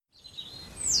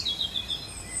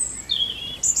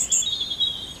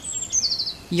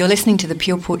You're listening to the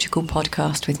Pure Portugal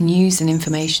podcast with news and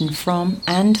information from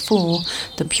and for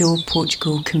the Pure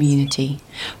Portugal community.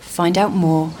 Find out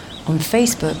more on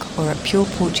Facebook or at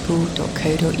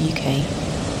pureportugal.co.uk.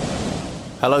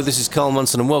 Hello, this is Carl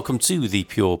Munson and welcome to the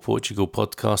Pure Portugal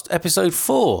podcast, episode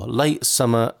 4, late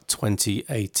summer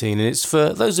 2018. And it's for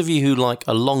those of you who like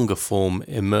a longer form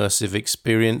immersive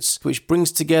experience, which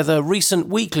brings together recent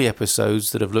weekly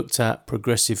episodes that have looked at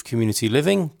progressive community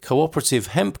living, cooperative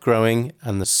hemp growing,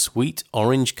 and the sweet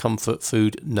orange comfort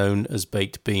food known as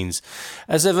baked beans.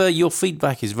 As ever, your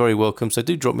feedback is very welcome, so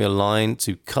do drop me a line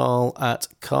to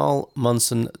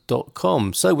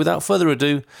carl@carlmunson.com. So without further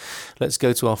ado, let's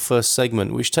go to our first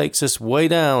segment, which takes us way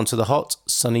down to the hot,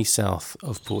 sunny south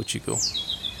of Portugal.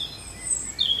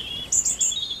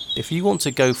 If you want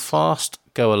to go fast,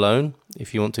 go alone.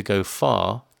 If you want to go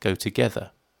far, go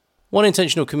together. One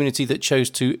intentional community that chose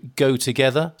to go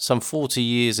together some 40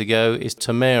 years ago is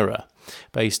Tamera,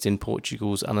 based in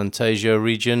Portugal's Alentejo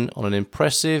region on an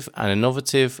impressive and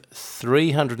innovative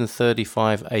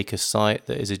 335-acre site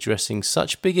that is addressing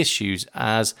such big issues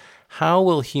as how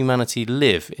will humanity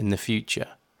live in the future?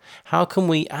 How can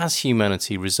we as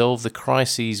humanity resolve the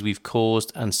crises we've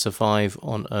caused and survive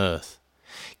on Earth?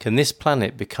 Can this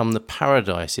planet become the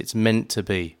paradise it's meant to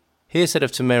be? Here's head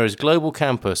of Tamera's global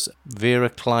campus, Vera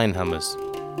Kleinhammers.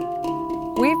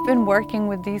 We've been working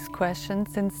with these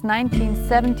questions since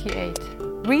 1978,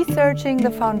 researching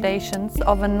the foundations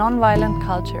of a non-violent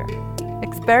culture,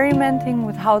 experimenting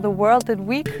with how the world that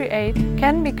we create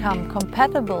can become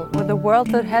compatible with the world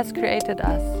that has created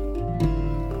us.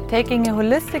 Taking a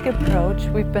holistic approach,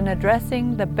 we've been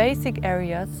addressing the basic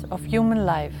areas of human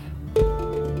life.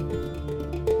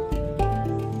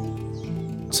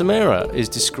 Tamera is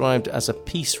described as a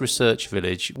peace research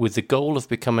village with the goal of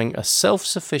becoming a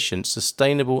self-sufficient,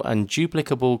 sustainable and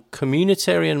duplicable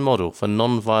communitarian model for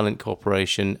non-violent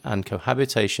cooperation and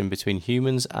cohabitation between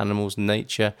humans, animals,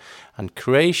 nature and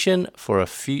creation for a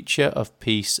future of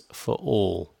peace for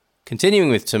all. Continuing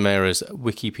with Tamera's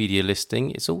Wikipedia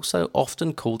listing, it's also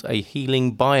often called a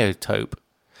healing biotope.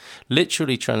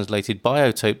 Literally translated,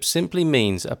 biotope simply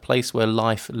means a place where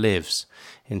life lives.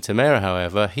 In Tamera,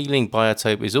 however, healing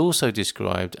biotope is also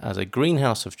described as a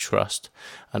greenhouse of trust,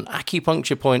 an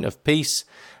acupuncture point of peace,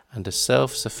 and a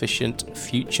self-sufficient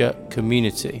future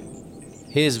community.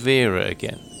 Here's Vera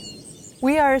again.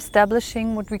 We are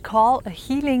establishing what we call a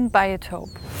healing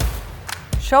biotope,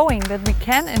 showing that we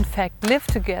can in fact live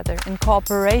together in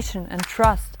cooperation and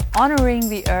trust, honoring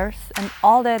the earth and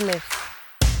all that lives.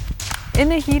 In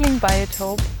a healing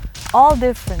biotope, all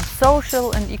different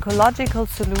social and ecological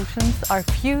solutions are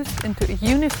fused into a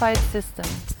unified system,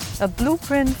 a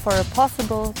blueprint for a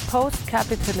possible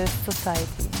post-capitalist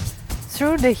society.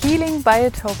 Through the Healing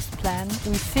Biotopes plan,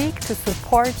 we seek to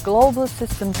support global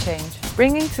system change,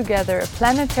 bringing together a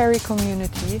planetary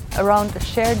community around a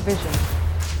shared vision.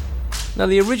 Now,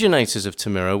 the originators of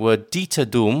Tamera were Dieter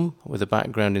Dohm, with a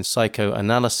background in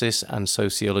psychoanalysis and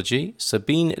sociology,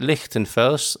 Sabine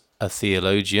Lichtenfels, a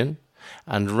theologian,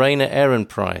 and Rainer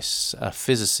Ehrenpreis, a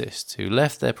physicist, who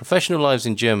left their professional lives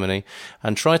in Germany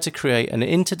and tried to create an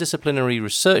interdisciplinary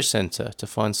research centre to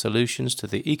find solutions to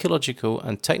the ecological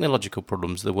and technological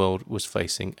problems the world was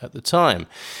facing at the time.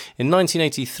 In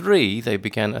 1983, they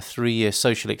began a 3-year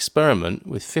social experiment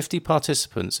with 50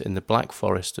 participants in the Black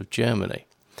Forest of Germany.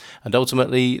 And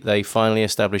ultimately, they finally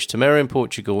established Tamera in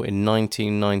Portugal in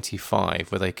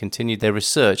 1995, where they continued their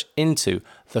research into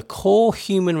the core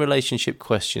human relationship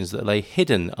questions that lay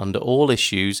hidden under all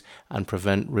issues and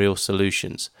prevent real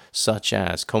solutions, such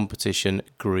as competition,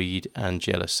 greed, and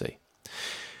jealousy.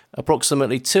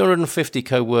 Approximately 250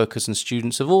 co-workers and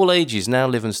students of all ages now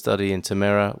live and study in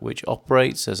Tamera, which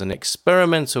operates as an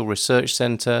experimental research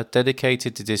centre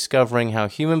dedicated to discovering how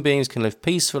human beings can live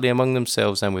peacefully among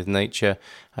themselves and with nature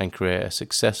and create a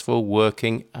successful,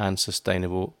 working and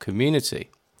sustainable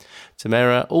community.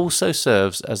 Tamera also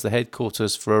serves as the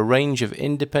headquarters for a range of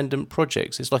independent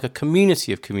projects. It's like a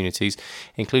community of communities,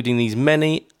 including these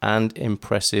many and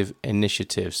impressive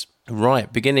initiatives.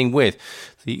 Right, beginning with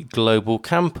the Global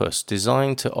Campus,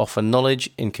 designed to offer knowledge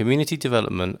in community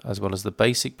development as well as the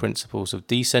basic principles of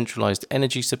decentralized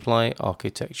energy supply,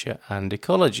 architecture and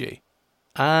ecology.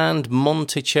 And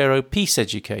Montechero Peace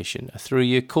Education, a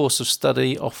 3-year course of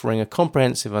study offering a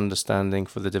comprehensive understanding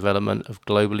for the development of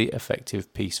globally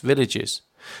effective peace villages.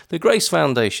 The Grace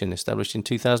Foundation, established in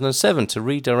 2007 to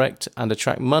redirect and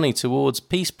attract money towards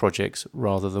peace projects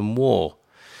rather than war.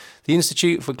 The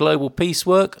Institute for Global Peace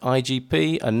Work,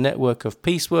 IGP, a network of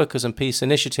peace workers and peace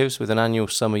initiatives with an annual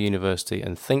summer university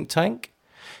and think tank.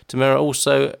 Temera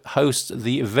also hosts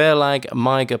the Verlag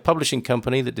Meiger publishing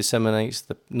company that disseminates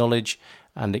the knowledge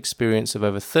and experience of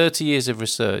over 30 years of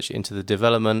research into the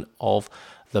development of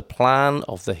the plan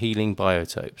of the healing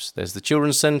biotopes. There's the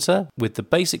Children's Centre with the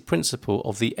basic principle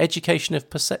of the education of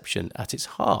perception at its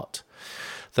heart.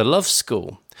 The Love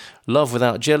School, love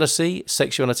without jealousy,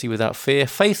 sexuality without fear,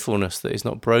 faithfulness that is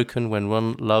not broken when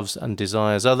one loves and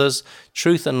desires others,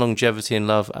 truth and longevity in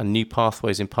love, and new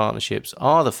pathways in partnerships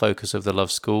are the focus of the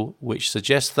Love School, which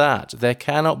suggests that there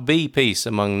cannot be peace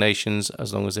among nations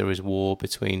as long as there is war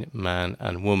between man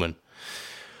and woman.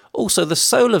 Also, the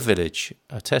Solar Village,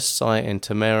 a test site in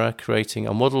Temera, creating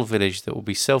a model village that will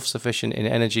be self-sufficient in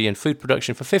energy and food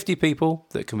production for 50 people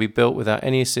that can be built without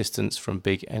any assistance from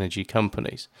big energy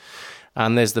companies.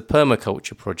 And there's the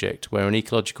Permaculture Project, where an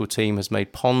ecological team has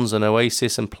made ponds and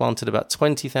oasis and planted about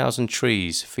 20,000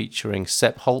 trees, featuring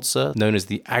Sepp Holzer, known as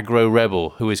the Agro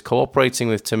Rebel, who is cooperating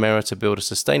with Temera to build a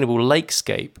sustainable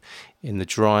lakescape in the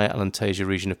dry Alentejo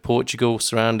region of Portugal,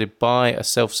 surrounded by a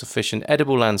self-sufficient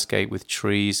edible landscape with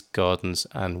trees, gardens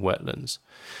and wetlands.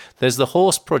 There's the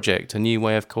Horse Project, a new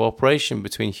way of cooperation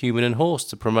between human and horse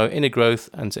to promote inner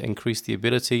growth and to increase the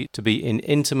ability to be in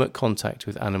intimate contact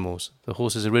with animals. The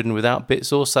horses are ridden without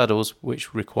bits or saddles,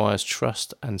 which requires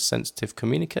trust and sensitive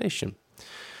communication.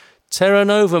 Terra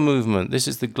Nova Movement. This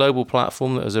is the global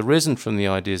platform that has arisen from the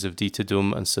ideas of Dieter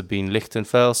Dumm and Sabine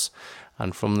Lichtenfels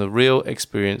and from the real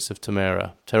experience of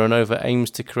Temera. Terra Nova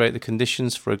aims to create the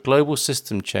conditions for a global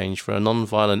system change for a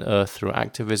non-violent Earth through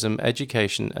activism,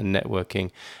 education and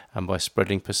networking, and by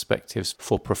spreading perspectives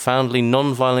for profoundly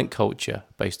non-violent culture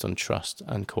based on trust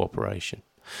and cooperation.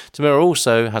 Temera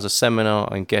also has a seminar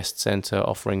and guest centre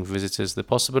offering visitors the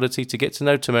possibility to get to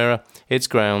know Temera, its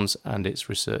grounds and its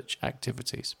research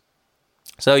activities.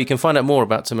 So you can find out more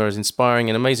about Temera's inspiring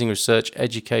and amazing research,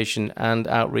 education and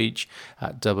outreach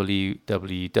at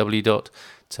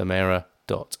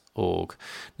www.temera.org.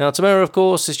 Now, Temera, of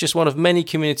course, is just one of many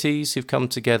communities who've come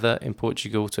together in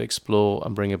Portugal to explore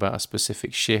and bring about a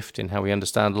specific shift in how we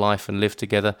understand life and live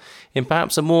together in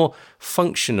perhaps a more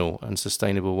functional and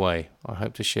sustainable way. I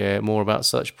hope to share more about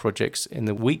such projects in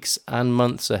the weeks and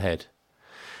months ahead.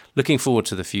 Looking forward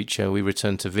to the future, we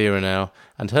return to Vera now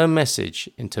and her message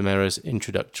in Temera's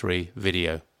introductory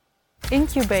video.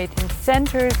 Incubating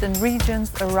centers and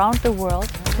regions around the world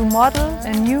to model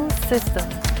a new system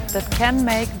that can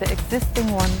make the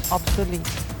existing one obsolete.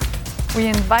 We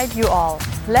invite you all.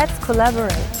 Let's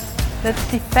collaborate. Let's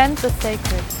defend the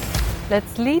sacred.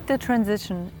 Let's lead the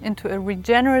transition into a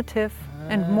regenerative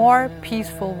and more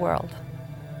peaceful world.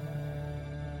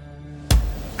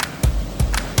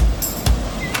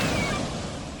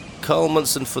 Carl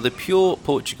Munson for the Pure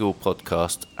Portugal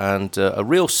podcast, and a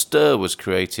real stir was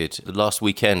created last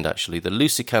weekend actually. The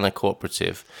Lusitana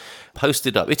Cooperative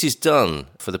posted up, it is done,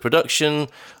 for the production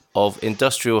of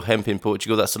industrial hemp in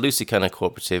Portugal. That's the Lusitana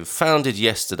Cooperative, founded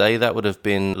yesterday. That would have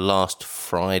been last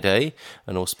Friday,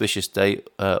 an auspicious date,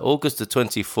 August the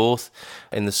 24th,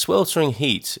 in the sweltering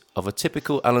heat of a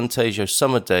typical Alentejo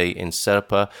summer day in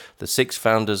Serpa. The 6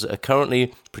 founders are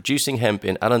currently producing hemp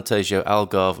in Alentejo,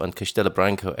 Algarve and Castelo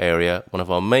Branco area. One of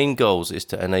our main goals is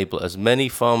to enable as many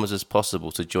farmers as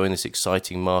possible to join this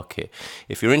exciting market.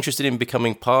 If you're interested in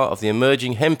becoming part of the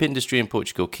emerging hemp industry in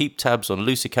Portugal, keep tabs on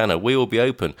Lusitana. We will be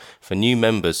open for new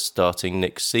members starting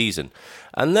next season.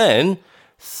 And then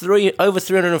over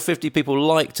 350 people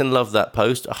liked and loved that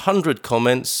post, 100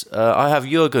 comments. I have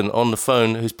Jürgen on the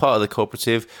phone, who's part of the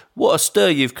cooperative. What a stir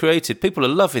you've created. People are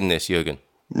loving this, Jürgen.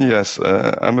 Yes,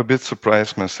 I'm a bit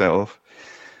surprised myself,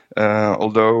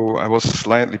 although I was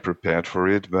slightly prepared for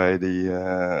it by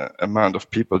the amount of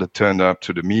people that turned up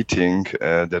to the meeting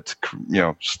that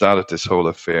started this whole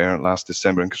affair last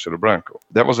December in Castelo Branco.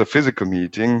 That was a physical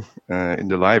meeting in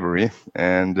the library,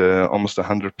 and almost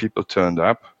 100 people turned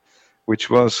up, which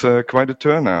was quite a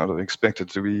turnout. I expected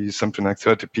to be something like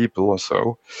 30 people or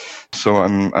so. So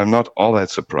I'm not all that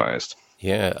surprised.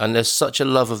 Yeah, and there's such a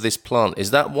love of this plant. Is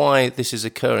that why this is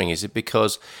occurring? Is it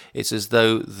because it's as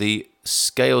though the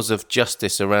scales of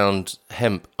justice around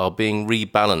hemp are being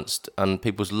rebalanced and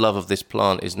people's love of this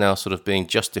plant is now sort of being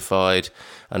justified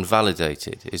and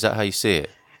validated? Is that how you see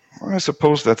it? Well, I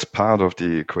suppose that's part of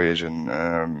the equation.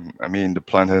 The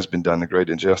plant has been done a great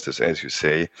injustice, as you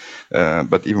say,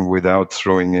 but even without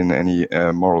throwing in any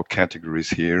moral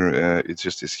categories here, it's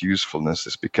just its usefulness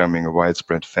is becoming a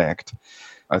widespread fact.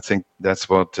 I think that's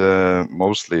what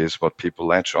mostly is what people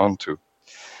latch on to.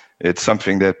 It's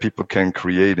something that people can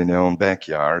create in their own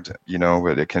backyard,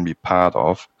 where they can be part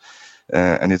of,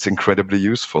 and it's incredibly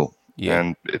useful. Yeah.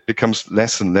 And it becomes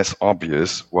less and less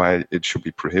obvious why it should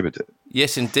be prohibited.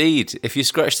 Yes, indeed. If you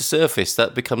scratch the surface,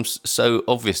 that becomes so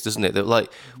obvious, doesn't it? That like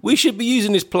we should be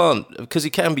using this plant because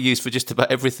it can be used for just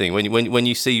about everything. When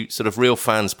you see sort of real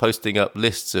fans posting up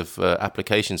lists of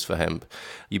applications for hemp,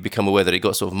 you become aware that it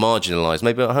got sort of marginalised.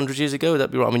 Maybe 100 years ago, would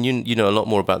that be right? I mean, you know a lot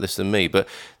more about this than me, but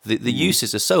the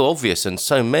uses are so obvious and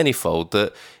so manifold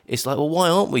that it's like, well, why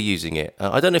aren't we using it?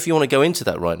 I don't know if you want to go into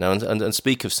that right now and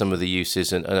speak of some of the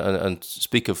uses and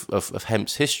speak of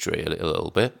hemp's history a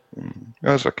little bit.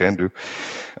 Yes, I can do.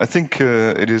 I think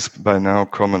it is by now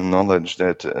common knowledge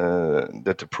that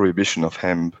the prohibition of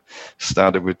hemp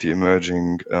started with the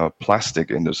emerging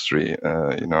plastic industry.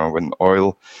 When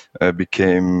oil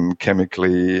became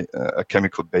a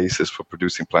chemical basis for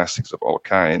producing plastics of all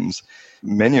kinds,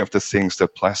 many of the things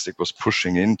that plastic was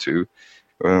pushing into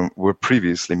were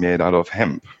previously made out of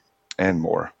hemp and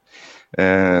more.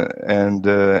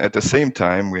 At the same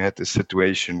time, we had this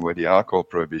situation where the alcohol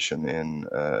prohibition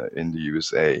in the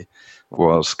USA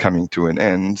was coming to an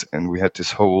end, and we had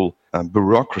this whole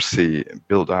bureaucracy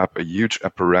build up, a huge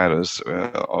apparatus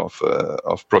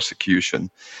of prosecution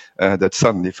that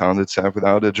suddenly found itself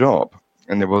without a job.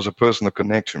 And there was a personal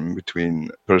connection between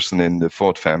a person in the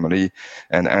Ford family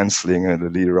and Anslinger, the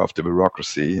leader of the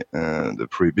bureaucracy, the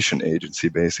prohibition agency,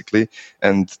 basically,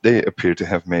 and they appear to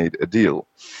have made a deal.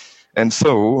 And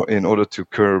so, in order to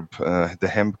curb the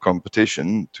hemp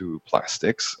competition to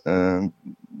plastics,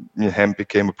 hemp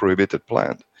became a prohibited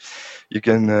plant. You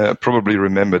can probably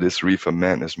remember this Reefer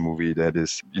Madness movie that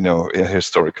is, a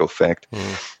historical fact,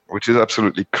 which is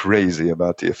absolutely crazy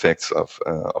about the effects of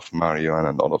marijuana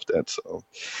and all of that. So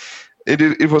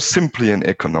it was simply an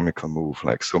economical move,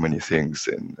 like so many things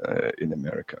in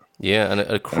America. Yeah, and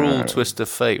a cruel twist of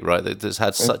fate, right? That's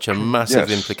had such a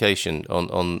massive implication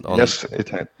on. Yes, it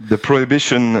had. The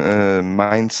prohibition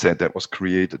mindset that was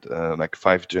created like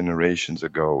 5 generations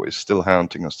ago is still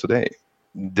haunting us today.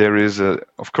 There is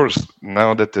of course,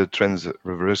 now that the trend's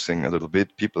reversing a little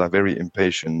bit, people are very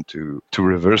impatient to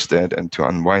reverse that and to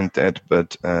unwind that.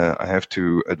 But I have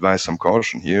to advise some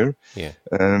caution here,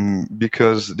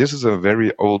 because this is a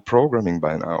very old programming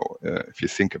by now, if you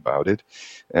think about it,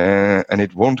 and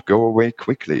it won't go away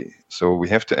quickly. So we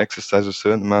have to exercise a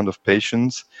certain amount of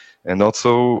patience and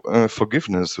also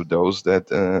forgiveness to those that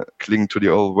cling to the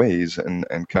old ways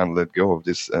and can't let go of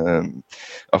this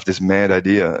mad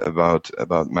idea about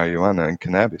marijuana and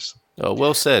cannabis. Oh,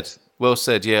 well said. Well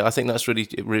said. Yeah, I think that's really,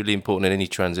 really important in any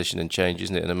transition and change,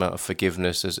 isn't it? An amount of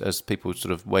forgiveness as people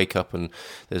sort of wake up and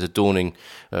there's a dawning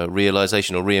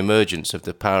realization or re-emergence of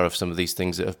the power of some of these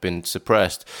things that have been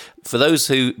suppressed. For those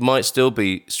who might still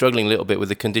be struggling a little bit with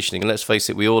the conditioning, and let's face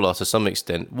it, we all are to some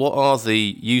extent, what are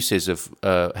the uses of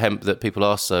hemp that people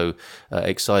are so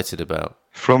excited about?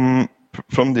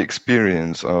 From the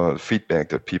experience or feedback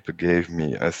that people gave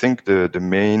me, I think the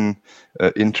main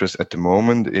interest at the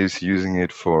moment is using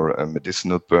it for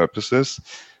medicinal purposes.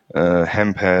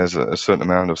 Hemp has a certain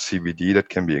amount of CBD that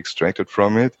can be extracted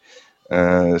from it.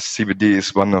 CBD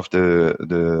is one of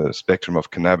the spectrum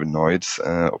of cannabinoids,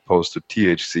 opposed to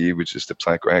THC, which is the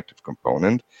psychoactive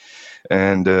component.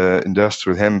 And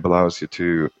industrial hemp allows you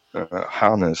to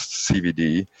harness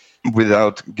CBD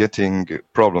without getting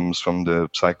problems from the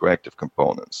psychoactive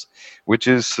components, which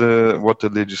is what the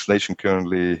legislation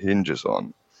currently hinges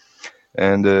on.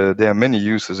 And there are many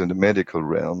uses in the medical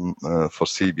realm for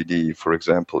CBD. For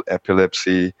example,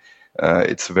 epilepsy.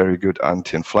 It's a very good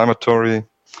anti-inflammatory.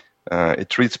 It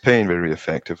treats pain very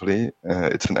effectively.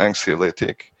 It's an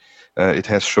anxiolytic. It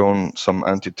has shown some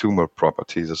anti-tumor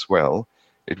properties as well.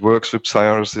 It works with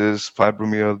psoriasis,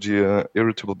 fibromyalgia,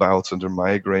 irritable bowel syndrome,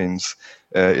 migraines.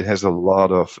 It has a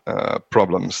lot of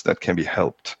problems that can be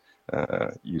helped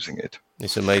using it.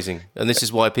 It's amazing. And this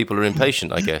is why people are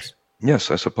impatient, I guess.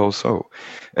 Yes, I suppose so.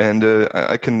 And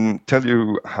I can tell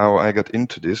you how I got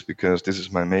into this, because this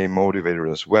is my main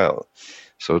motivator as well.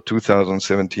 So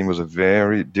 2017 was a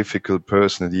very difficult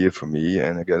personal year for me,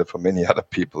 and I get it for many other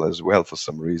people as well for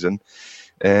some reason.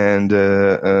 And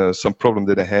some problem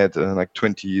that I had like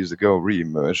 20 years ago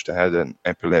re-emerged. I had an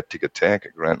epileptic attack, a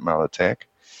grand mal attack,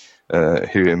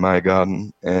 here in my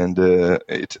garden. And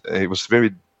it was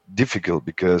very difficult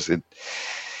because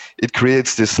it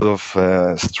creates this sort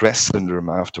of stress syndrome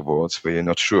afterwards, where you're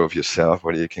not sure of yourself,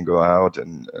 whether you can go out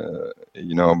and,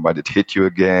 might it hit you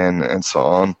again, and so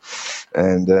on.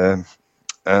 And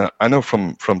I know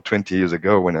from 20 years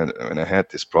ago when I had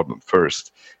this problem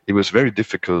first, it was very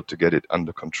difficult to get it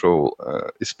under control,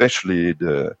 especially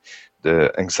the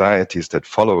anxieties that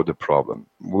follow the problem.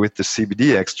 With the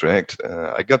CBD extract,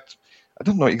 I I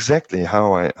don't know exactly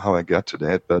how I got to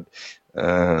that, but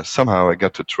somehow I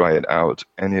got to try it out,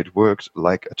 and it worked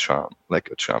like a charm.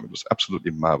 It was absolutely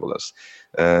marvelous.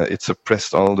 It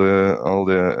suppressed all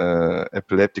the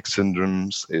epileptic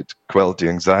syndromes. It quelled the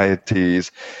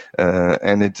anxieties,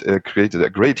 and it created a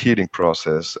great healing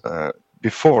process.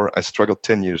 Before, I struggled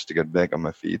 10 years to get back on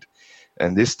my feet.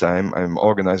 And this time I'm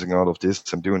organizing all of this,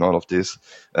 I'm doing all of this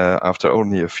after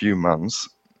only a few months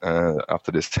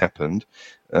after this happened.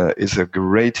 It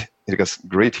has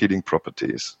great healing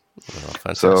properties.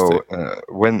 Oh, so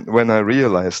when I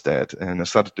realized that, and I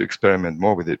started to experiment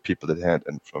more with it, people that had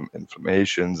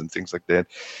inflammations and things like that,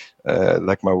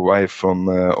 like my wife from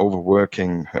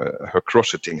overworking her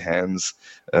crocheting hands,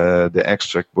 the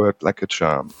extract worked like a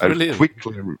charm. Brilliant.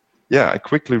 I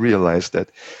quickly realized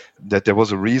that there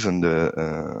was a reason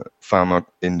the pharma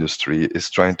industry is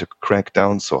trying to crack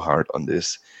down so hard on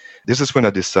this. This is when I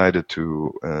decided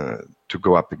to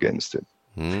go up against it.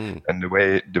 And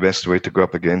the best way to go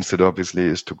up against it, obviously,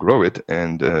 is to grow it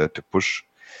and to push.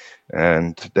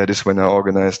 And that is when I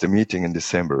organized a meeting in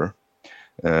December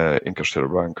in Castelo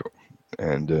Branco.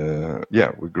 And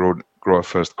we grow our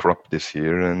first crop this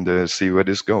year and see where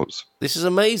this goes. This is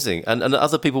amazing. And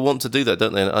other people want to do that,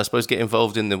 don't they? And I suppose get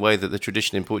involved in the way that the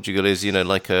tradition in Portugal is,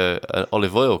 like an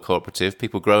olive oil cooperative.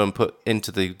 People grow and put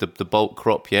into the bulk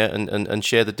crop, and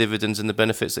share the dividends and the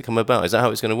benefits that come about. Is that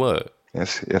how it's going to work?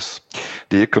 Yes.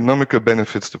 The economical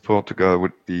benefits to Portugal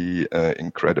would be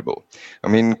incredible. I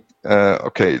mean,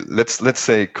 let's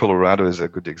say Colorado is a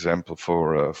good example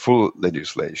for full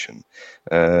legislation.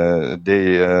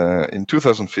 In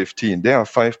 2015, there are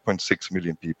 5.6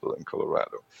 million people in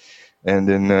Colorado. And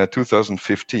in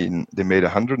 2015, they made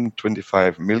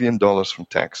 $125 million from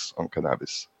tax on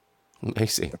cannabis.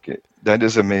 Amazing. Okay, that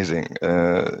is amazing.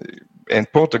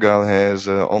 And Portugal has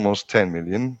almost 10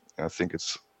 million. I think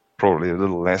it's probably a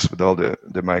little less with all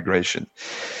the migration.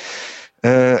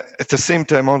 At the same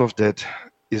time, all of that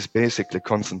is basically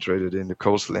concentrated in the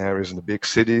coastal areas and the big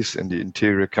cities and the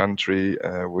interior country,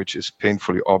 which is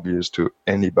painfully obvious to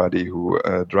anybody who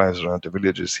drives around the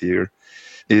villages here,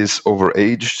 is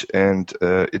overaged and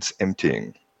it's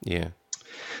emptying. Yeah.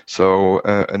 So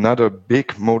another big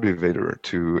motivator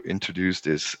to introduce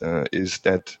this is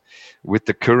that with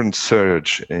the current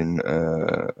surge in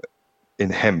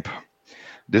hemp,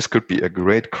 this could be a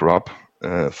great crop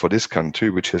for this country,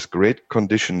 which has great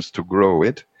conditions to grow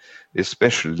it,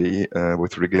 especially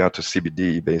with regard to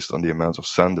CBD based on the amount of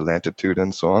sun, the latitude,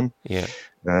 and so on,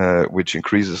 which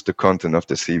increases the content of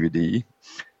the CBD.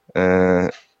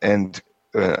 And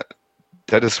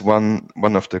that is one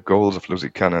of the goals of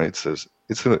Lusitana.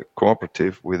 It's a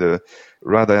cooperative with a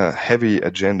rather heavy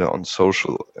agenda on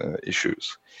social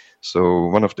issues. So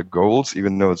one of the goals,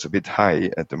 even though it's a bit high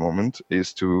at the moment,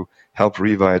 is to help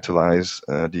revitalize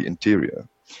the interior.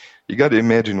 You got to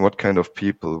imagine what kind of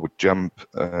people would jump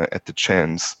at the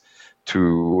chance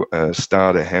to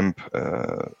start a hemp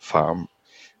farm.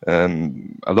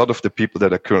 A lot of the people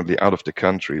that are currently out of the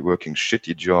country working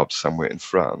shitty jobs somewhere in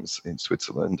France, in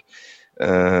Switzerland,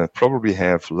 probably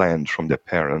have land from their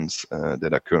parents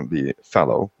that are currently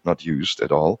fallow, not used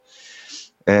at all.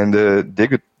 And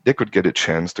they could get a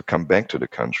chance to come back to the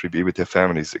country, be with their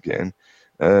families again,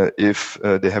 if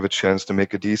they have a chance to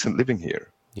make a decent living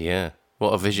here. Yeah,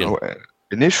 what a vision.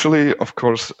 Initially, of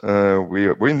course,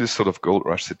 we're in this sort of gold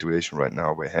rush situation right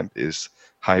now where hemp is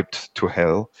hyped to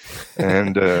hell.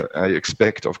 And I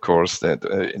expect, of course, that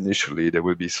initially there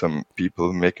will be some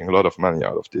people making a lot of money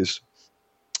out of this.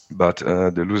 But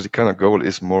the Lusitana goal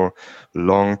is more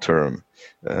long-term.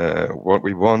 What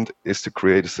we want is to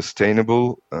create a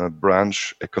sustainable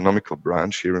economical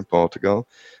branch here in Portugal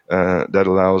that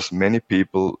allows many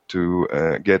people to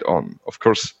get on. Of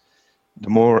course, the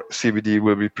more CBD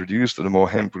will be produced, the more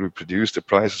hemp will be produced, the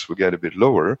prices will get a bit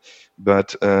lower.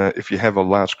 But if you have a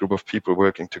large group of people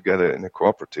working together in a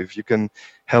cooperative, you can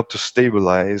help to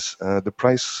stabilize the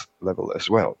price level as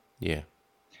well. Yeah.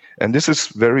 And this is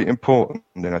very important,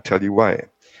 and I'll tell you why.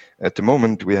 At the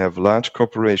moment, we have large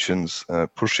corporations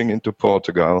pushing into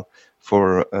Portugal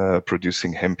for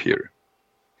producing hemp here.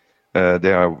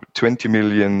 There are $20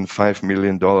 million, $5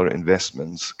 million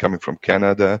investments coming from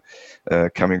Canada,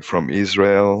 coming from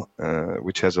Israel,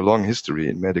 which has a long history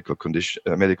in medical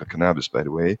cannabis, by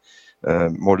the way,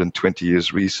 more than 20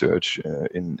 years research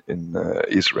in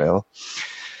Israel.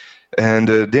 And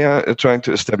they are trying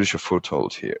to establish a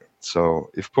foothold here. So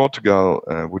if Portugal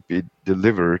would be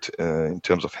delivered in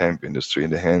terms of hemp industry in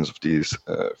the hands of these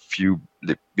few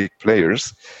big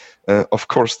players, of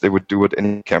course they would do what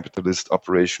any capitalist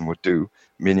operation would do,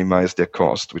 minimize their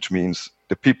cost, which means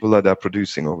the people that are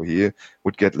producing over here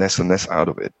would get less and less out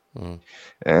of it.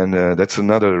 And that's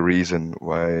another reason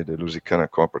why the Lusitana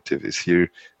Cooperative is here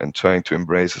and trying to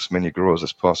embrace as many growers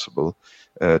as possible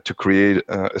to create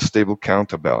a stable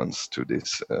counterbalance to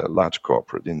this large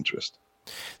corporate interest.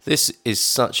 This is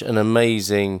such an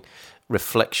amazing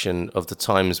reflection of the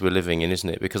times we're living in, isn't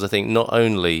it? Because I think not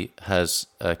only has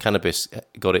cannabis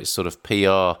got its sort of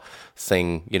PR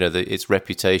thing, its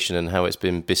reputation and how it's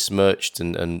been besmirched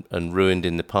and ruined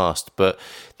in the past, but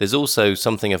there's also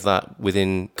something of that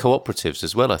within cooperatives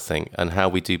as well, I think, and how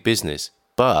we do business.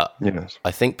 But yes.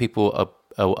 I think people are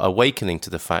awakening to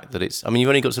the fact that it's, you've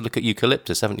only got to look at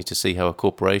eucalyptus, haven't you, to see how a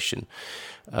corporation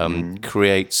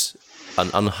creates an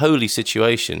unholy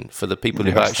situation for the people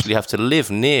who actually have to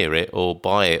live near it or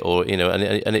buy it, or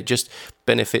and it just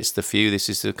benefits the few. This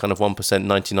is the kind of 1%,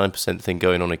 99% thing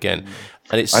going on again,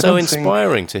 and it's so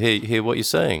inspiring to hear what you're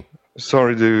saying.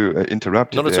 Sorry to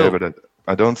interrupt you there, but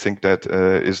I don't think that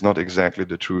is not exactly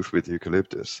the truth with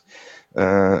eucalyptus.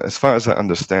 As far as I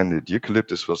understand it,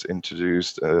 eucalyptus was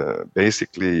introduced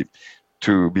basically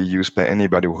to be used by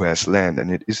anybody who has land,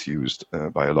 and it is used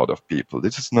by a lot of people.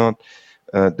 This is not.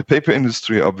 The paper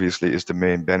industry obviously is the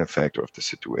main benefactor of the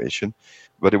situation,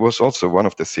 but it was also one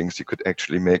of the things you could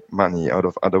actually make money out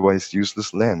of otherwise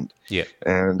useless land. Yeah.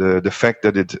 And the fact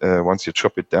that it, once you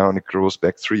chop it down, it grows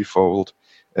back threefold,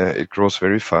 it grows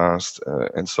very fast,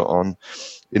 and so on.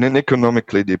 In an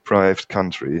economically deprived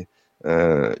country,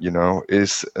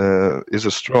 is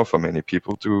a straw for many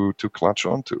people to clutch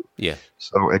onto. Yeah.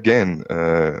 So again,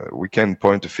 we can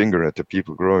point a finger at the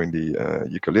people growing the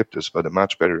eucalyptus, but a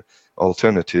much better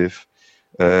alternative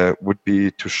would be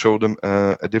to show them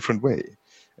a different way.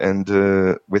 And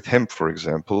with hemp, for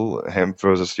example, hemp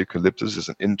versus eucalyptus is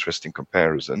an interesting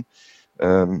comparison.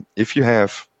 If you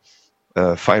have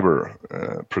fiber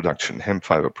production, hemp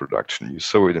fiber production, you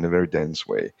sow it in a very dense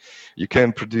way. You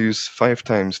can produce 5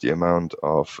 times the amount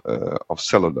of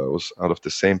cellulose out of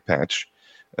the same patch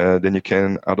than you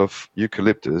can out of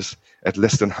eucalyptus at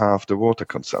less than half the water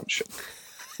consumption.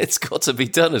 It's got to be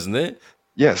done, isn't it?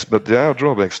 Yes, but there are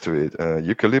drawbacks to it.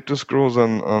 Eucalyptus grows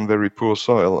on very poor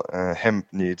soil. Hemp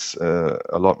needs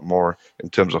a lot more in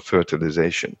terms of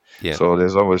fertilization. Yeah. So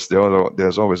there's always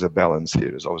a balance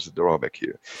here. There's always a drawback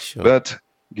here. Sure. But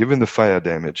given the fire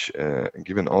damage, and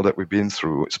given all that we've been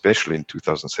through, especially in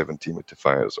 2017 with the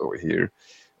fires over here,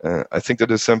 I think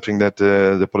that is something that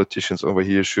the politicians over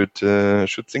here should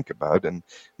think about and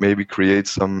maybe create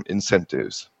some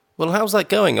incentives. Well, how's that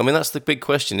going? That's the big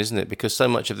question, isn't it? Because so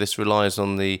much of this relies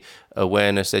on the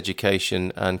awareness,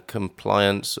 education, and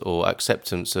compliance or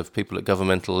acceptance of people at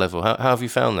governmental level. How have you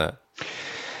found that?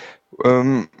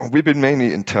 We've been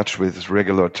mainly in touch with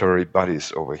regulatory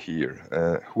bodies over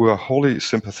here who are wholly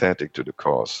sympathetic to the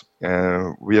cause.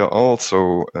 We are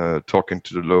also talking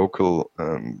to the local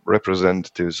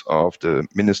representatives of the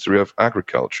Ministry of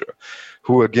Agriculture,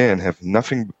 who again have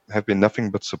been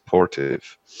nothing but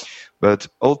supportive. But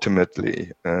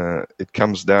ultimately, it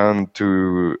comes down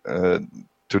to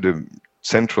the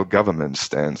central government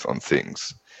stance on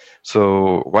things.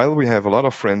 So while we have a lot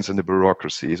of friends in the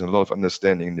bureaucracies and a lot of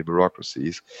understanding in the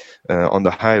bureaucracies, on the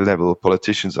high level,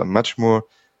 politicians are much more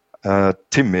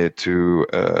timid to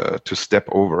step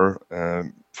over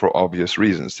for obvious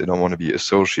reasons. They don't want to be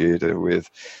associated with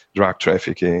drug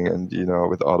trafficking and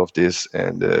with all of this,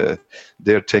 and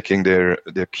they're taking their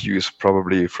cues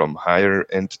probably from higher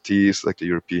entities like the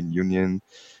European Union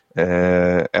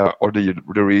or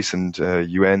the recent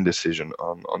UN decision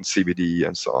on CBD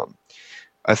and so on.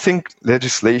 I think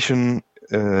legislation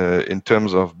in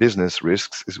terms of business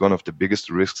risks is one of the biggest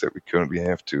risks that we currently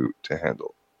have to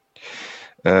handle.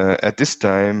 At this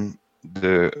time,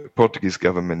 the Portuguese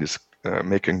government is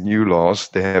making new laws.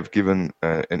 They have given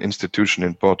an institution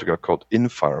in Portugal called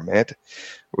Infarmed,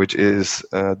 which is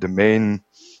the main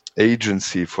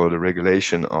agency for the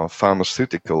regulation of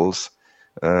pharmaceuticals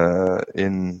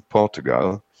in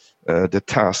Portugal, the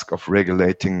task of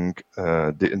regulating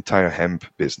the entire hemp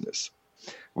business,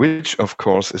 which of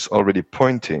course is already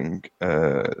pointing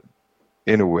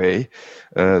in a way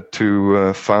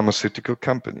to pharmaceutical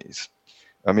companies.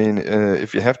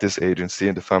 If you have this agency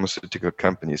and the pharmaceutical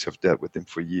companies have dealt with them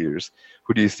for years,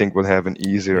 who do you think will have an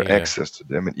easier access to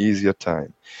them, an easier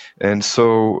time? And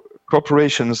so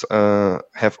corporations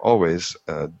have always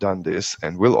done this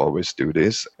and will always do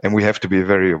this, and we have to be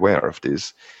very aware of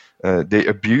this. They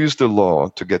abuse the law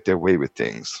to get their way with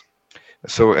things.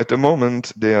 So at the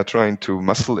moment, they are trying to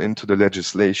muscle into the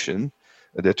legislation.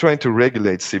 They're trying to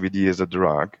regulate CBD as a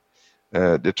drug.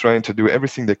 They're trying to do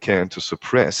everything they can to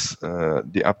suppress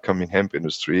the upcoming hemp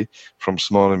industry from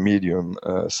small and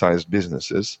medium-sized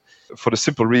businesses, for the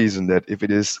simple reason that if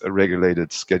it is a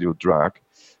regulated scheduled drug,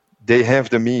 they have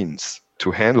the means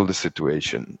to handle the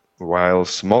situation, while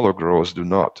smaller growers do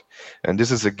not. And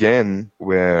this is again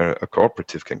where a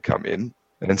cooperative can come in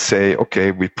and say,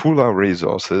 okay, we pool our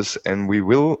resources and we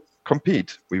will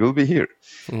compete. We will be here.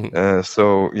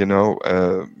 So,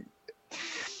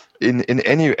 in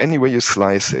any way you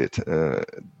slice it,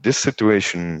 this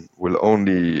situation will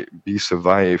only be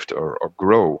survived or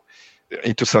grow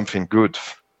into something good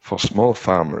for small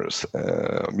farmers,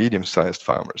 medium-sized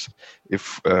farmers,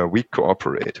 if we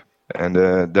cooperate. And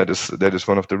that is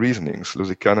one of the reasonings.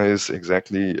 Lusitania is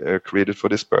exactly created for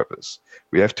this purpose.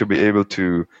 We have to be able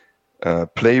to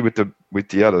play with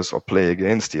the others or play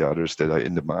against the others that are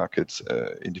in the markets,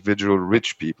 individual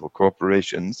rich people,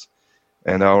 corporations,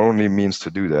 and our only means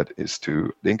to do that is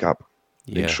to link up,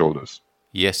 link shoulders.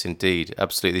 Yes, indeed.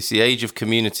 Absolutely. It's the age of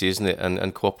community, isn't it?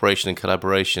 And cooperation and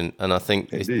collaboration. And I think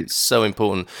it's so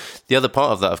important. The other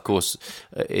part of that, of course,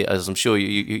 as I'm sure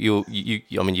you've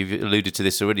alluded to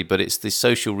this already, but it's the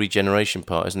social regeneration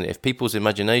part, isn't it? If people's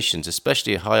imaginations,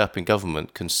 especially high up in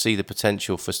government, can see the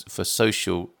potential for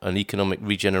social and economic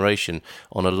regeneration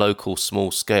on a local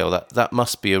small scale, that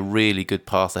must be a really good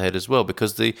path ahead as well,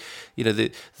 because the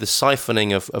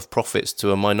siphoning of profits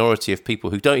to a minority of people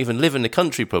who don't even live in the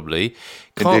country probably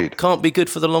can't be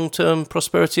good for the long-term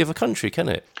prosperity of a country, can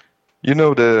it?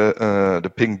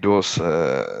 The Pink Doors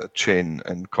chain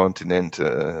and Continent,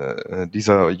 these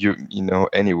are,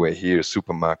 anyway here,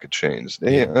 supermarket chains.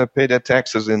 They pay their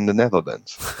taxes in the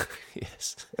Netherlands.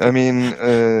 Yes. I mean,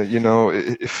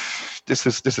 if this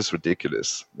is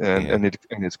ridiculous, and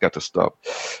it's got to stop.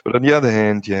 But on the other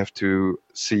hand, you have to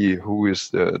see who is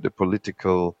the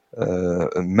political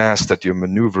mass that you're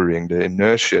maneuvering, the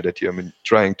inertia that you're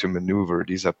trying to maneuver.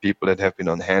 These are people that have been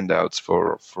on handouts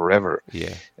for forever,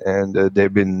 and they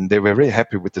were very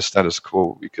happy with the status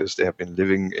quo because they have been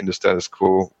living in the status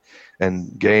quo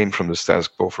and gain from the status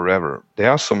quo forever.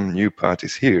 There are some new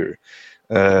parties here,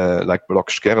 like Blok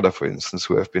Scherder, for instance,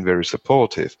 who have been very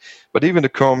supportive. But even the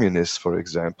communists, for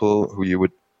example, who you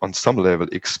would on some level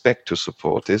expect to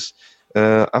support this,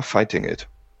 are fighting it.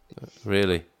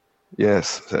 Really?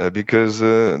 Yes, because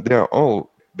they are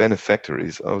all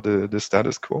benefactories of the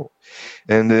status quo.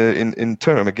 And in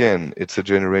term, again, it's a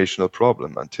generational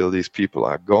problem. Until these people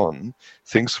are gone,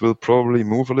 things will probably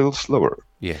move a little slower.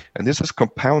 Yeah. And this is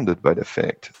compounded by the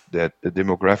fact that the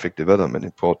demographic development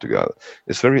in Portugal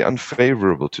is very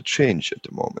unfavorable to change at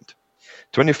the moment.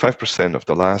 25% of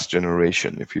the last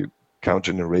generation, if you count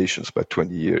generations by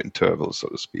 20-year intervals, so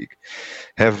to speak,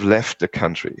 have left the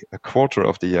country. A quarter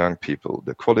of the young people,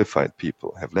 the qualified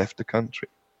people, have left the country.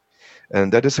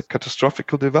 And that is a catastrophic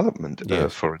development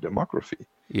for a demography.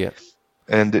 Yeah.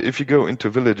 And if you go into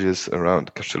villages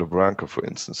around Castelo Branco, for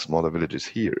instance, smaller villages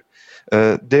here,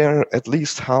 they're at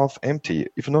least half empty,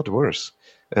 if not worse.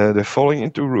 They're falling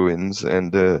into ruins,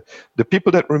 and the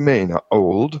people that remain are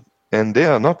old, and they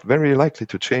are not very likely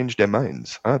to change their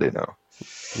minds, are they now?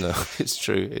 No, it's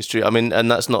true. It's true. I mean, and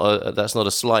that's not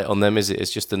a slight on them, is it?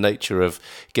 It's just the nature of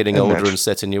getting older and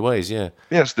set in your ways. Yeah.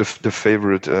 Yes, the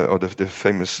favorite or the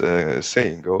famous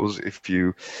saying goes: if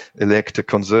you elect a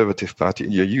conservative party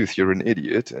in your youth, you're an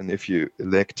idiot, and if you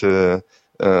elect a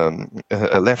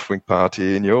left-wing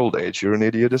party in your old age, you're an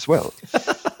idiot as well.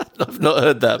 I've not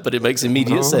heard that, but it makes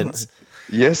immediate sense.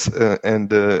 Yes,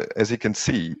 and as you can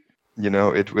see,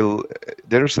 it will.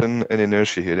 There's an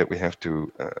inertia here that we have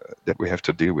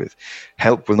to deal with.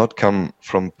 Help will not come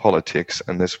from politics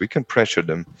unless we can pressure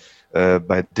them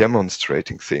by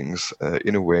demonstrating things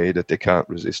in a way that they can't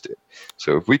resist it.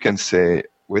 So if we can say,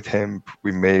 with hemp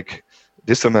we make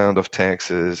this amount of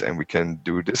taxes and we can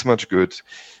do this much good,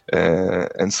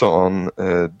 and so on,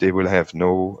 they will have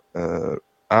no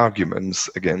arguments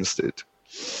against it.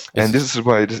 And this is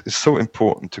why it is so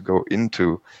important to go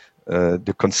into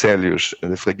the conselhos,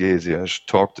 the freguesias,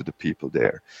 talk to the people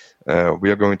there. We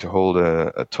are going to hold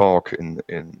a talk in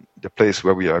the place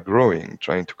where we are growing,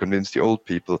 trying to convince the old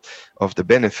people of the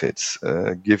benefits,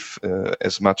 give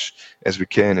as much as we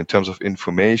can in terms of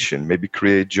information, maybe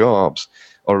create jobs.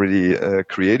 Already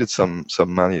created some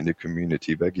money in the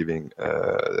community by giving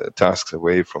tasks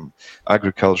away from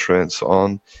agriculture and so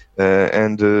on,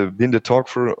 and been the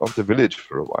talk of the village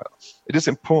for a while. It is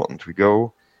important we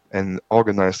go and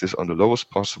organize this on the lowest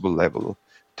possible level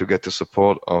to get the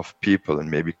support of people and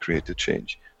maybe create a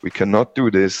change. We cannot do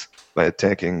this by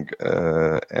attacking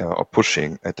or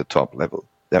pushing at the top level.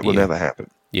 That will never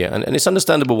happen. Yeah, and it's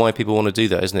understandable why people want to do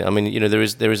that, isn't it? I mean, there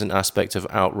is an aspect of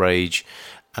outrage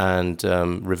and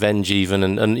revenge even,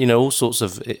 and all sorts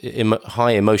of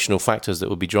high emotional factors that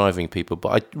will be driving people.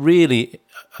 But I really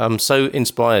am so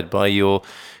inspired by your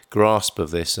grasp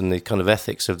of this and the kind of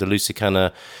ethics of the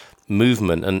Lusitania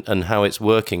movement and how it's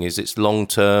working is it's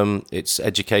long-term, it's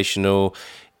educational,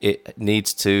 it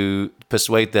needs to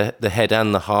persuade the head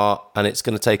and the heart, and it's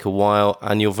going to take a while,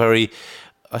 and you're very,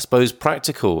 I suppose,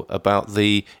 practical about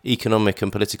the economic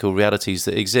and political realities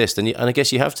that exist. And I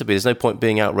guess you have to be. There's no point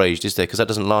being outraged, is there? Because that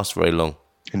doesn't last very long.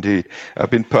 Indeed. I've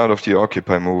been part of the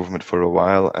Occupy movement for a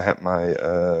while. I had my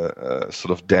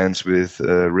sort of dance with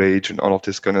rage and all of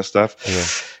this kind of stuff. Yeah.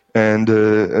 And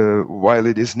while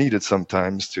it is needed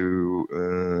sometimes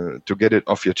to get it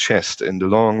off your chest, in the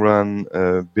long run,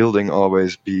 building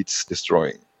always beats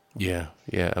destroying. Yeah,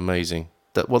 amazing.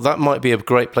 That might be a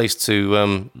great place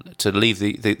to leave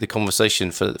the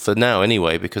conversation for now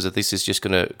anyway, because this is just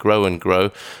going to grow and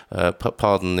grow.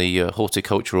 Pardon the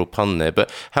horticultural pun there.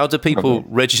 But how do people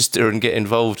register and get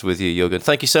involved with you, Jürgen?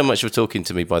 Thank you so much for talking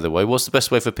to me, by the way. What's the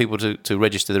best way for people to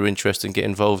register their interest and get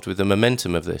involved with the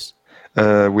momentum of this?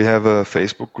 We have a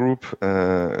Facebook group,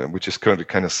 which is currently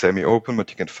kind of semi-open, but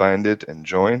you can find it and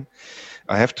join.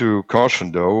 I have to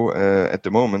caution, though, at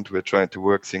the moment we're trying to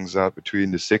work things out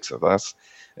between the 6 of us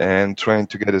and trying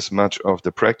to get as much of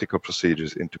the practical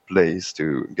procedures into place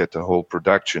to get the whole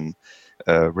production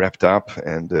wrapped up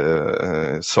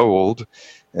and sold.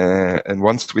 And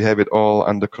once we have it all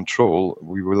under control,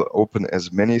 we will open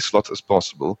as many slots as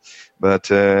possible, but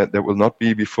that will not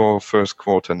be before first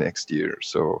quarter next year.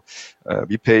 So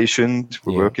be patient.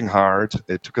 We're working hard.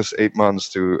 It took us 8 months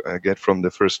to get from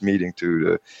the first meeting to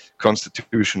the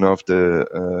constitution of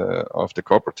the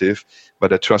cooperative,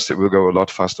 but I trust it will go a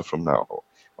lot faster from now.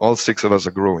 All 6 of us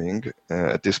are growing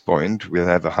at this point. We'll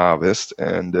have a harvest,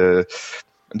 and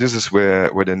this is where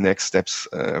the next steps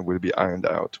will be ironed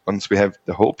out. Once we have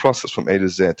the whole process from A to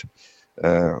Z,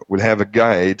 we'll have a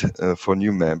guide for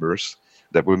new members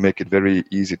that will make it very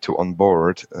easy to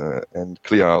onboard and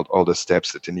clear out all the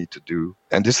steps that you need to do.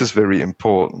 And this is very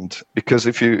important, because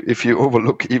if you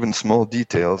overlook even small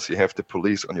details, you have the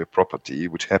police on your property,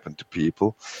 which happen to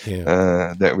people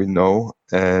that we know,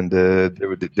 and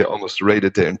they almost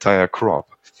raided their entire crop.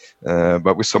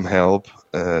 But with some help,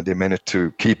 they managed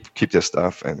to keep their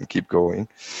stuff and keep going.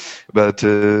 But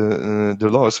the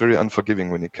law is very unforgiving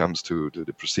when it comes to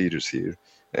the procedures here,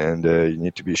 and you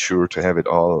need to be sure to have it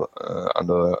all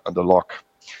under lock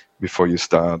before you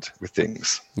start with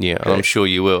things. Yeah, okay. I'm sure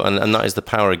you will, and that is the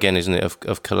power again, isn't it,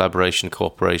 of collaboration,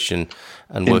 cooperation,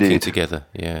 and working together.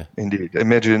 Yeah, indeed.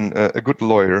 Imagine a good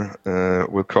lawyer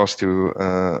will cost you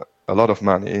a lot of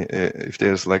money. If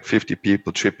there's like 50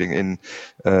 people chipping in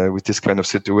with this kind of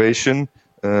situation,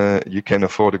 you can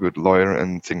afford a good lawyer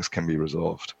and things can be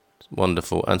resolved.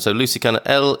 Wonderful. And so Lusicana,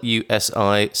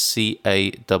 Lusicanna.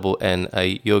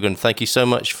 Jürgen, thank you so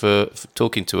much for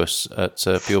talking to us at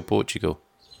Pure Portugal.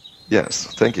 Yes,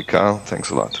 thank you, Carl.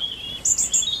 Thanks a lot.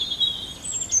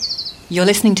 You're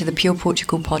listening to the Pure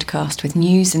Portugal podcast with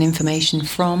news and information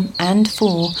from and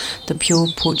for the Pure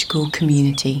Portugal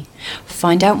community.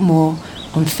 Find out more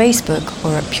on Facebook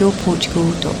or at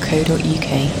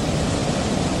pureportugal.co.uk.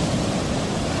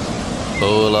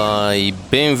 Olá e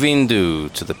bem-vindo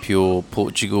to the Pure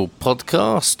Portugal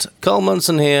podcast. Carl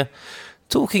Munson here,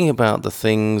 talking about the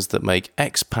things that make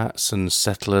expats and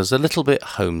settlers a little bit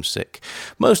homesick.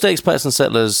 Most expats and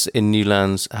settlers in new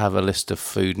lands have a list of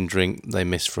food and drink they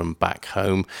miss from back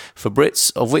home. For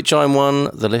Brits, of which I'm one,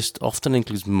 the list often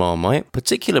includes Marmite,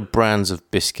 particular brands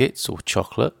of biscuits or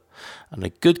chocolate, and a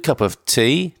good cup of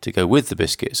tea to go with the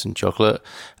biscuits and chocolate,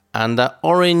 and that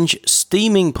orange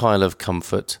steaming pile of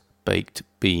comfort, baked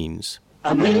beans.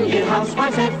 A million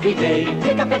housewives every day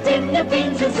pick up a tin of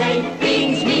beans and say,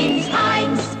 beans means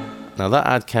Heinz. Now that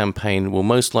ad campaign will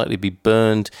most likely be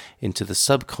burned into the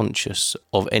subconscious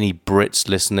of any Brits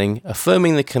listening,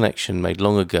 affirming the connection made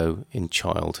long ago in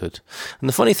childhood. And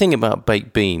the funny thing about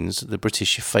baked beans, the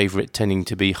British favourite tending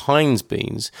to be Heinz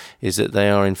beans, is that they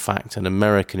are in fact an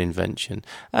American invention,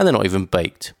 and they're not even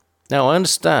baked. Now I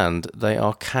understand they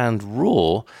are canned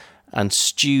raw and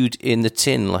stewed in the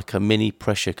tin like a mini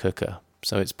pressure cooker.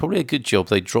 So it's probably a good job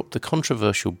they dropped the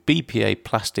controversial BPA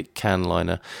plastic can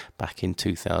liner back in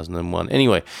 2001.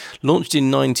 Anyway, launched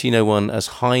in 1901 as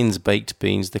Heinz Baked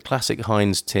Beans, the classic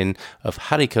Heinz tin of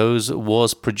haricots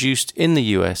was produced in the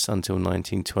US until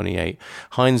 1928.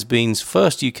 Heinz Beans'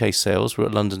 first UK sales were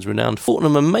at London's renowned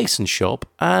Fortnum & Mason shop,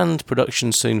 and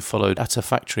production soon followed at a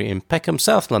factory in Peckham,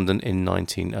 South London in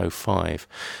 1905.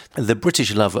 The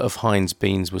British love of Heinz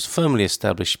Beans was firmly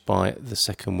established by the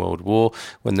Second World War,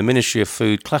 when the Ministry of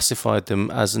Food classified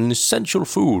them as an essential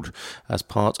food as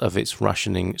part of its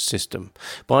rationing system.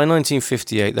 By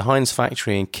 1958, the Heinz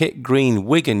factory in Kit Green,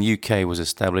 Wigan, UK was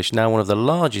established, now one of the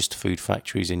largest food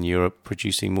factories in Europe,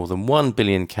 producing more than 1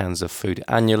 billion cans of food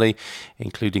annually,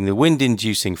 including the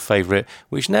wind-inducing favourite,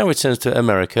 which now returns to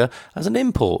America as an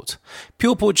import.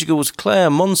 Pure Portugal's Claire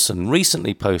Monson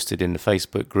recently posted in the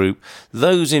Facebook group,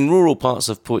 "Those in rural parts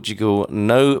of Portugal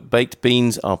know baked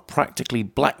beans are practically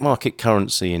black market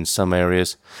currency in some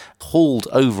areas, hauled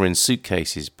over in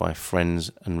suitcases by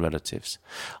friends and relatives.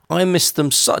 I miss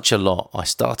them such a lot, I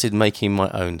started making my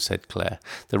own," said Claire.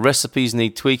 "The recipes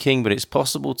need tweaking, but it's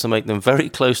possible to make them very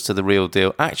close to the real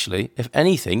deal, actually, if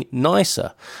anything,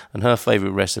 nicer." And her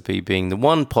favourite recipe being the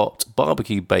one-pot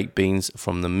barbecue baked beans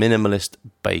from the Minimalist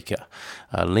Baker.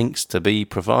 Links to be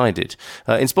provided.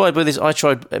 Inspired by this, I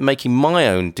tried making my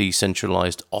own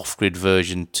decentralised off-grid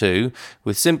version too,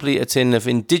 with simply a tin of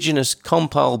indigenous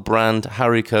Compal brand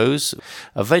haricots,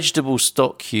 a vegetable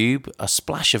stock cube, a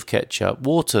splash of ketchup,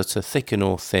 water to thicken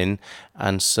or thin,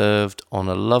 and served on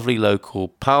a lovely local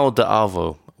pão de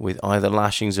ovo with either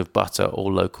lashings of butter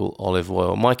or local olive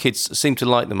oil. My kids seem to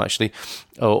like them actually,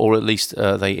 or at least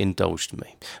they indulged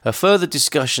me. A further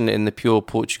discussion in the Pure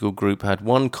Portugal group had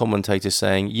one commentator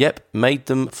saying, "Yep, made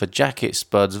them for Jacket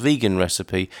Spud's vegan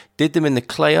recipe, did them in the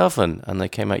clay oven and they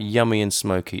came out yummy and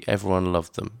smoky. Everyone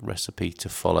loved them. Recipe to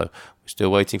follow." We're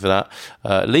still waiting for that.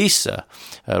 Lisa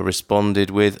responded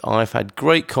with, "I've had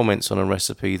great comments on a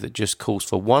recipe that just calls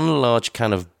for one large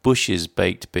can of Bush's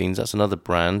baked beans," that's another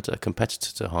brand, a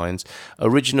competitor to Heinz,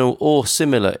 "original or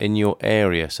similar in your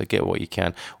area, so get what you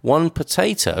can. One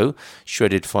potato,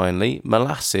 shredded finely,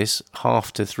 molasses,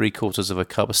 1/2 to 3/4 of a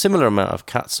cup, a similar amount of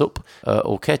catsup,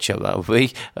 or ketchup that would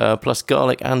be, plus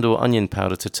garlic and or onion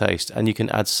powder to taste, and you can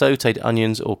add sautéed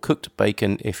onions or cooked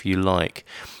bacon if you like.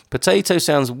 Potato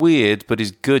sounds weird, but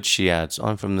is good," she adds.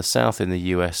 "I'm from the south in the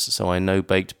US, so I know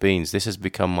baked beans. This has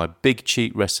become my big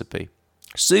cheat recipe."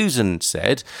 Susan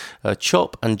said,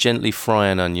 "Chop and gently fry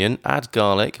an onion, add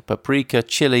garlic, paprika,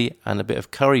 chili, and a bit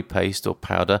of curry paste or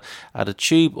powder. Add a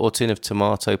tube or tin of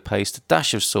tomato paste, a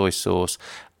dash of soy sauce,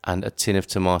 and a tin of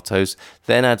tomatoes.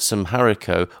 Then add some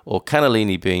haricot or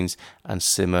cannellini beans and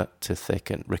simmer to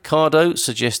thicken." Ricardo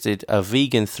suggested a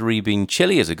vegan 3-bean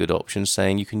chili as a good option,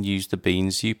 saying you can use the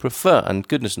beans you prefer. And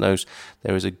goodness knows,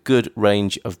 there is a good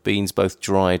range of beans, both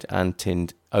dried and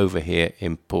tinned, over here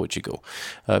in Portugal.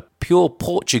 Pure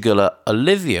Portugaler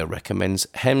Olivia recommends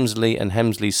Hemsley and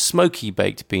Hemsley's smoky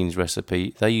baked beans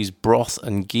recipe. They use broth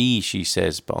and ghee, she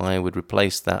says, but I would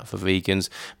replace that for vegans,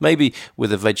 maybe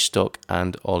with a veg stock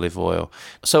and olive oil.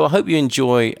 So I hope you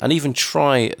enjoy and even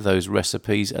try those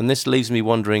recipes, and this leaves me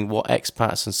wondering what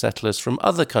expats and settlers from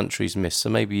other countries miss, so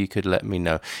maybe you could let me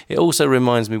know. It also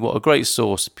reminds me what a great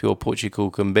source Pure Portugal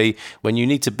can be when you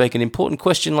need to beg an important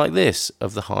question like this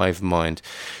of the hive mind.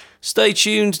 Stay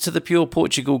tuned to the Pure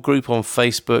Portugal group on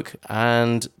Facebook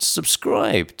and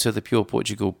subscribe to the Pure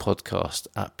Portugal podcast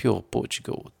at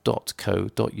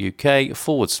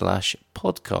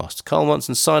pureportugal.co.uk/podcast. Carl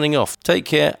Munson signing off. Take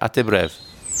care. Até breve.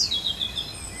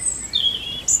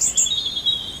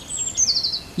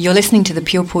 You're listening to the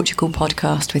Pure Portugal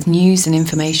podcast with news and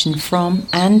information from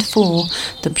and for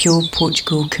the Pure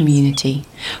Portugal community.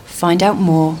 Find out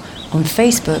more on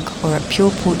Facebook or at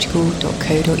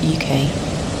pureportugal.co.uk.